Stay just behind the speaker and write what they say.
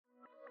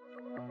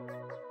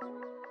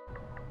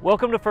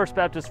Welcome to First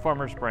Baptist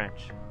Farmers Branch.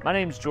 My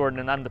name's Jordan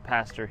and I'm the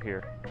pastor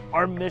here.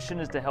 Our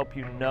mission is to help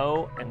you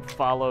know and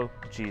follow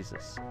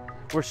Jesus.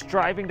 We're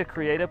striving to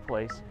create a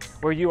place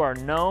where you are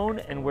known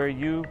and where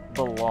you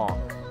belong.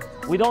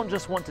 We don't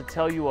just want to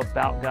tell you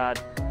about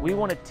God, we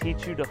want to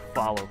teach you to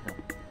follow Him.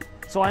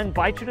 So I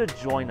invite you to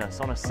join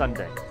us on a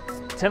Sunday,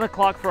 10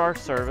 o'clock for our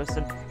service,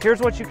 and here's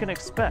what you can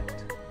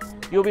expect.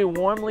 You'll be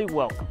warmly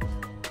welcomed.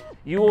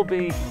 You will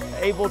be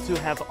able to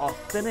have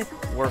authentic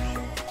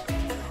worship.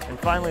 And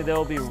finally, there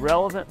will be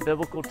relevant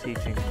biblical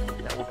teaching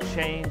that will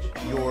change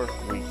your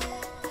week.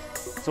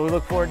 So we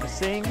look forward to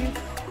seeing you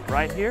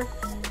right here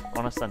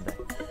on a Sunday.